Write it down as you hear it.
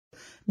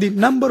The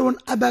number one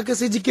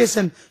Abacus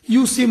education,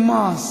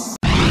 UCMAS.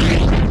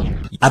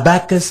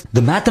 Abacus,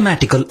 the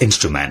mathematical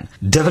instrument,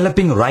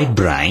 developing right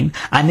brain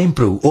and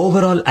improve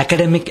overall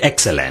academic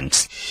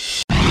excellence.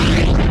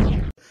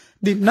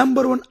 The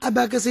number one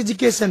Abacus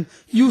education,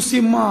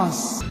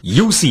 UCMAS.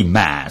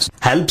 UCMAS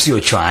helps your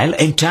child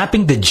in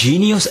tapping the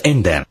genius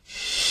in them.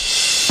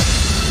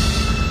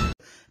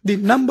 The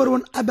number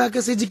one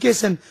Abacus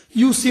education,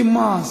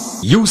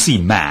 UCMAS.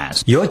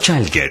 UCMAS, your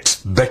child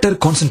gets better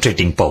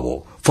concentrating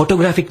power,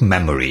 photographic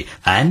memory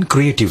and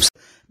creative.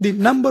 The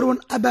number one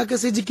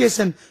Abacus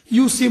education,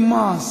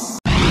 UCMAS.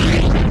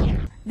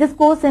 This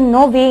course in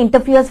no way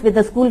interferes with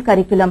the school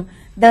curriculum.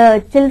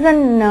 The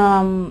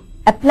children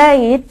apply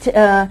it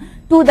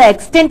to the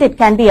extent it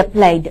can be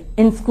applied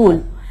in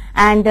school,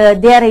 and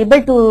they are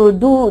able to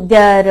do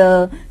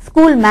their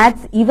school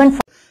maths even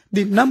for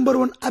the number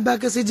one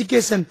Abacus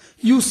education,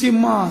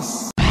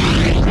 UCMAS.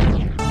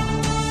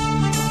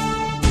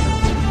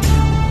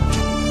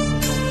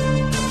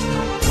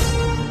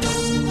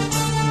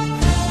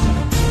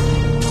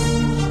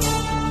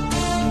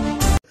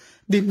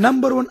 The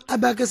number one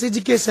Abacus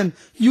education,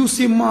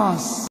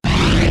 UCMAS.